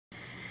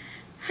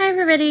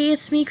everybody,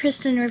 it's me,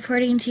 Kristen,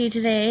 reporting to you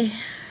today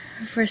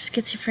for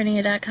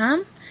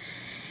schizophrenia.com,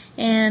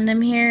 and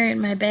I'm here in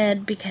my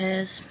bed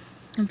because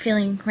I'm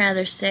feeling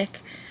rather sick.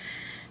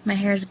 My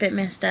hair's a bit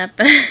messed up,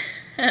 but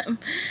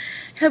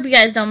hope you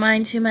guys don't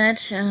mind too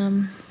much.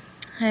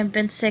 I've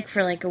been sick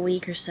for like a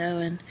week or so,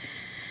 and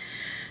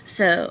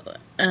so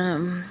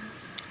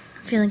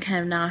feeling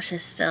kind of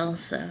nauseous still,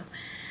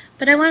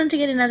 but I wanted to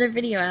get another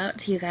video out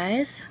to you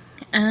guys.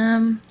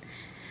 I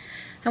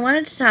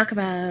wanted to talk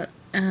about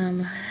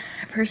a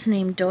person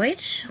named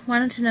Deutsch.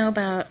 Wanted to know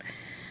about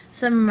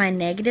some of my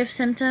negative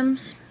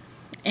symptoms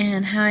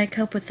and how I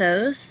cope with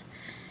those,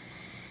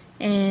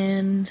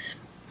 and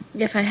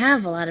if I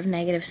have a lot of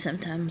negative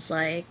symptoms,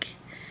 like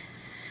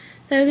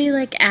that would be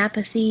like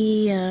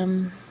apathy,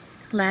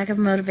 lack of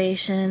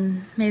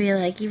motivation, maybe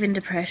like even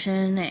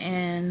depression,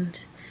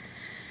 and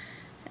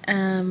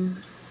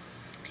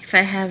if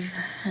I have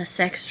a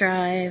sex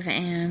drive,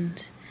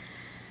 and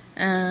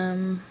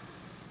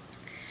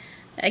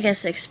I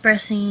guess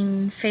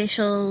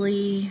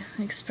facially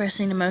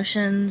expressing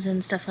emotions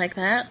and stuff like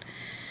that.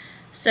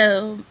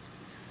 So,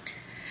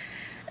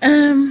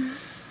 I'd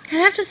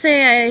have to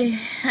say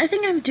I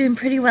think I'm doing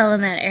pretty well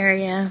in that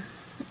area.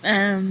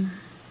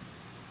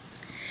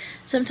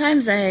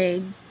 Sometimes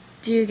I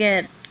do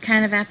get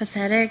kind of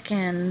apathetic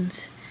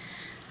and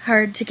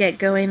hard to get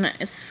going.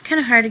 It's kind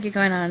of hard to get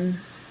going on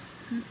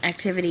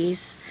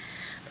activities,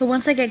 but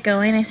once I get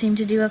going, I seem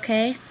to do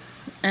okay.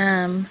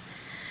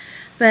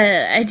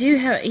 But I do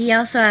have, he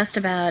also asked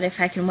about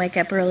if I can wake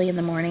up early in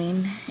the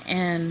morning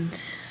and,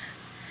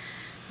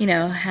 you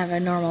know, have a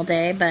normal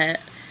day, but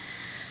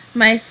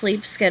my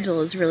sleep schedule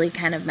is really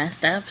kind of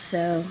messed up,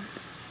 so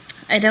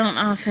I don't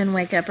often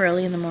wake up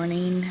early in the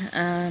morning.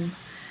 I'm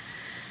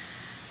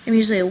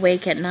usually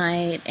awake at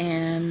night,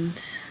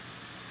 and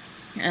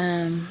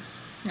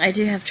I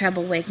do have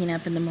trouble waking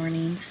up in the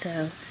morning,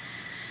 so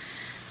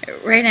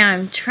right now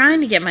I'm trying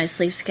to get my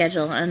sleep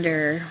schedule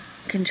under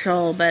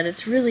control, but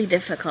it's really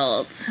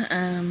difficult.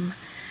 I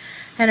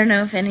don't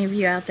know if any of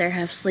you out there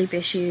have sleep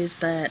issues,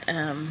 but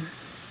I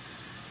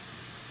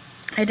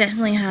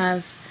definitely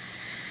have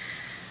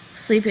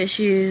sleep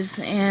issues,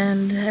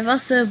 and I've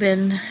also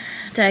been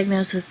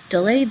diagnosed with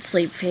delayed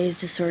sleep phase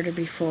disorder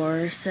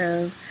before,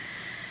 so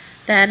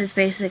that is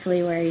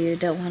basically where you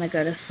don't want to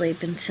go to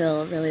sleep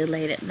until really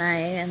late at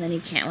night, and then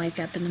you can't wake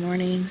up in the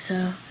morning.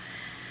 So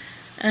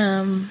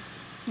and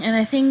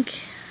I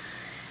think,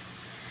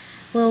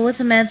 well, with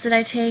the meds that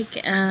I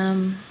take,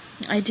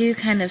 I do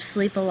kind of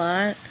sleep a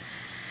lot,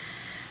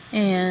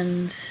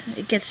 and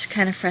it gets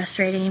kind of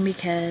frustrating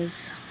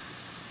because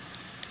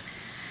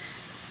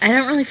I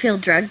don't really feel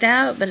drugged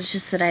out, but it's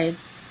just that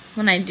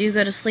when I do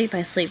go to sleep,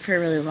 I sleep for a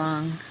really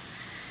long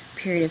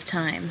period of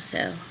time,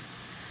 so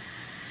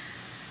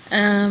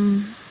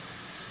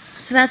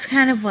that's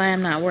kind of why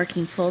I'm not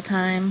working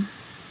full-time,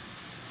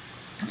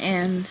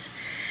 and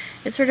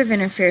it sort of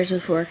interferes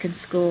with work and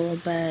school,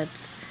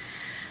 but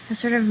I'm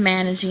sort of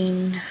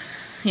managing,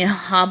 you know,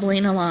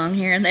 hobbling along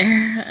here and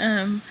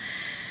there.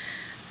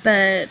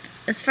 But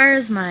as far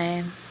as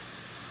my,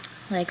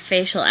 like,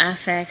 facial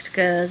affect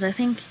goes, I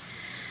think,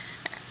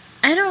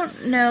 I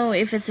don't know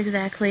if it's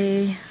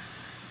exactly,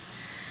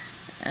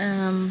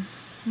 well,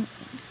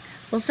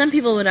 some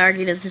people would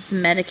argue that this is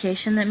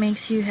medication that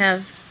makes you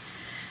have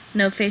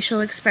no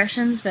facial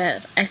expressions,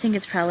 but I think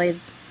it's probably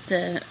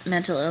the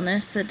mental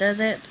illness that does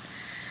it.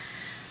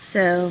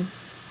 So,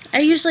 I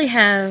usually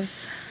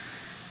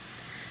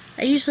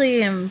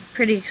am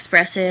pretty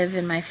expressive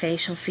in my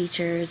facial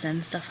features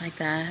and stuff like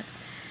that.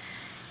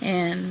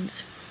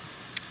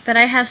 But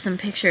I have some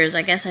pictures.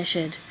 I guess I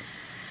should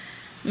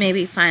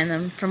maybe find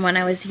them from when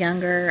I was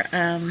younger,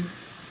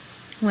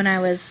 when I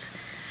was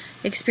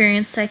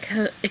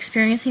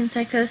experiencing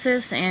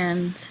psychosis,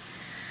 and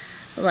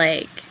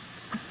like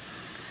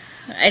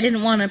I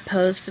didn't want to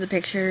pose for the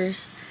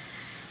pictures,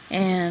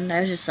 and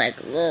I was just like,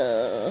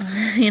 ugh,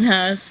 you know,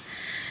 I was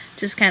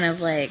just kind of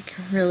like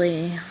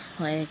really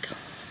like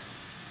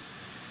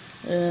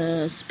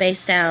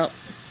spaced out.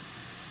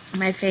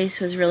 My face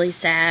was really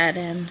sad,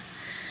 and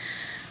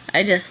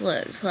I just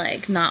looked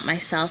like not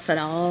myself at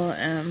all.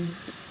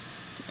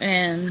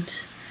 And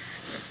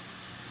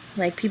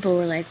like people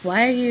were like,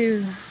 why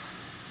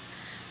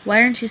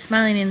aren't you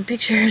smiling in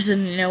pictures,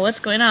 and you know, what's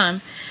going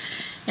on?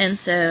 And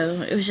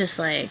so it was just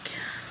like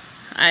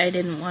I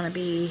didn't want to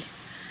be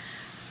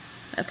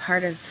a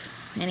part of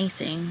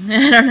anything.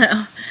 I don't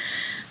know.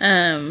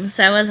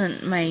 So I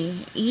wasn't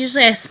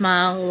usually I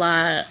smile a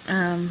lot,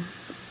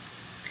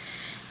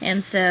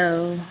 and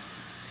so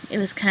it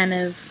was kind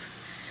of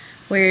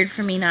weird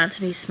for me not to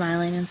be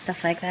smiling and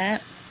stuff like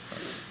that.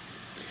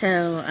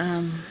 So,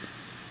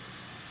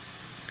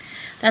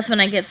 that's when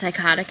I get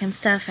psychotic and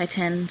stuff. I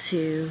tend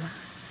to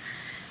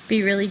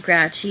be really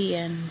grouchy,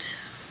 and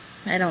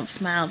I don't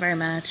smile very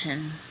much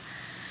and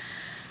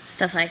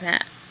stuff like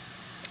that.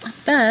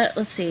 But,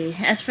 let's see,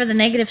 as for the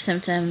negative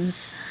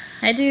symptoms,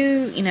 I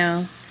do, you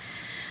know,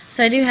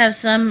 so I do have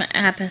some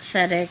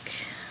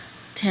apathetic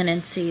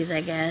tendencies,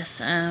 I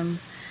guess,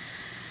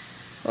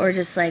 or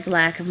just like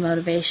lack of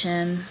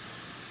motivation.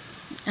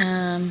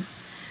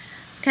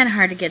 It's kind of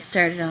hard to get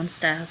started on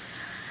stuff.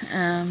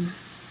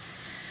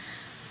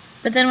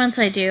 But then once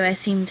I do, I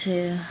seem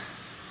to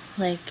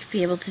like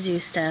be able to do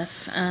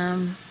stuff.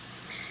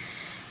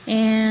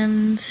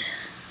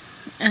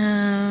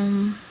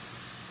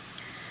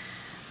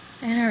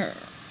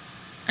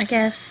 I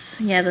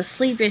guess, yeah, the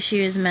sleep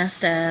issue is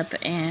messed up,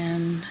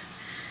 and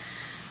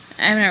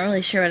I'm not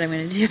really sure what I'm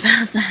going to do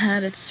about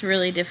that. It's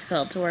really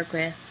difficult to work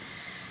with.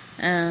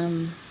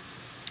 I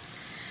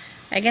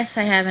guess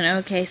I have an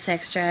okay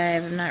sex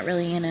drive. I'm not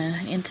really in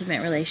an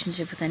intimate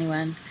relationship with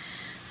anyone,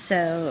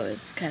 so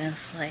it's kind of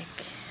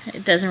like,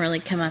 it doesn't really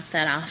come up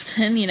that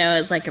often, you know,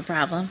 it's like a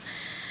problem.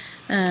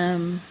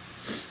 And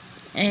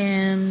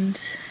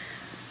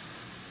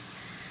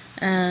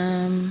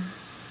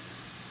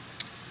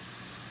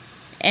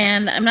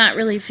I'm not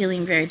really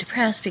feeling very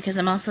depressed because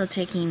I'm also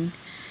taking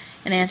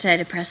an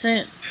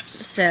antidepressant,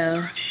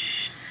 so,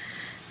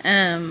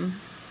 that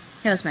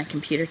was my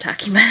computer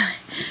talking, by the way.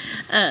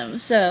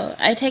 So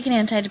I take an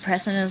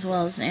antidepressant as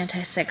well as an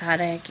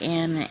antipsychotic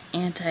and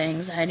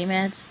anti-anxiety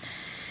meds,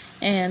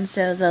 and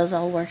so those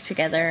all work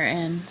together,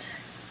 and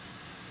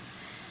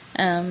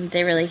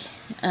they really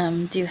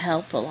do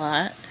help a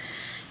lot,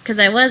 because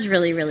I was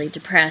really, really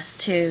depressed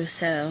too,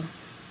 so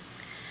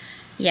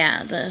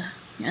yeah, the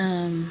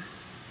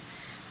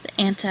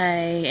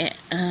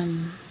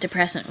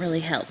anti-depressant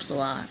really helps a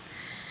lot.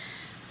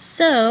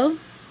 So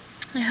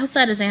I hope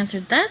that has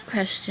answered that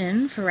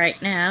question for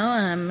right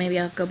now. Maybe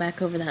I'll go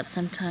back over that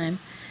sometime.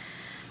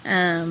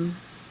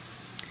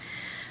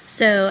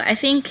 So I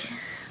think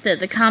that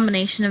the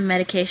combination of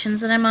medications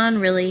that I'm on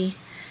really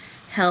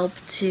help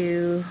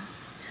to,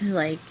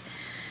 like,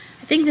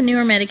 I think the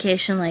newer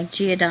medication like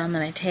Geodon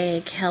that I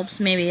take helps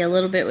maybe a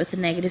little bit with the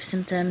negative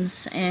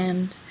symptoms,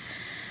 and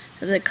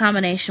the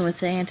combination with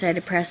the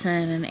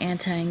antidepressant and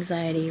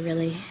anti-anxiety,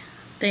 really,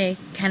 they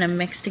kind of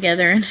mix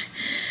together, and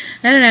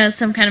I don't know, it's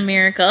some kind of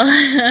miracle.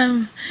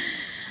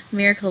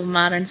 Miracle of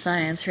modern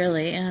science,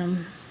 really.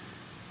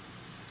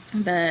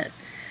 But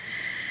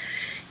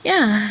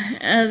yeah,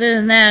 other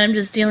than that, I'm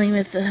just dealing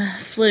with the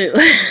flu,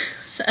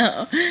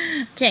 so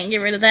can't get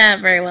rid of that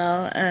very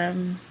well.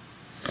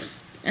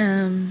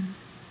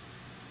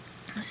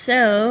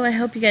 So I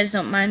hope you guys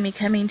don't mind me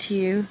coming to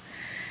you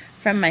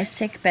from my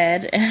sick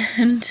bed,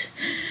 and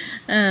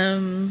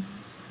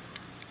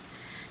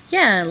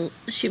yeah,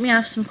 shoot me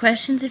off some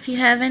questions if you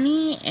have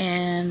any,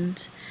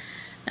 and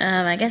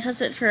I guess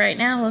that's it for right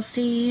now. We'll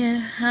see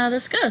how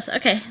this goes.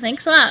 Okay,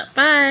 thanks a lot.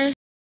 Bye.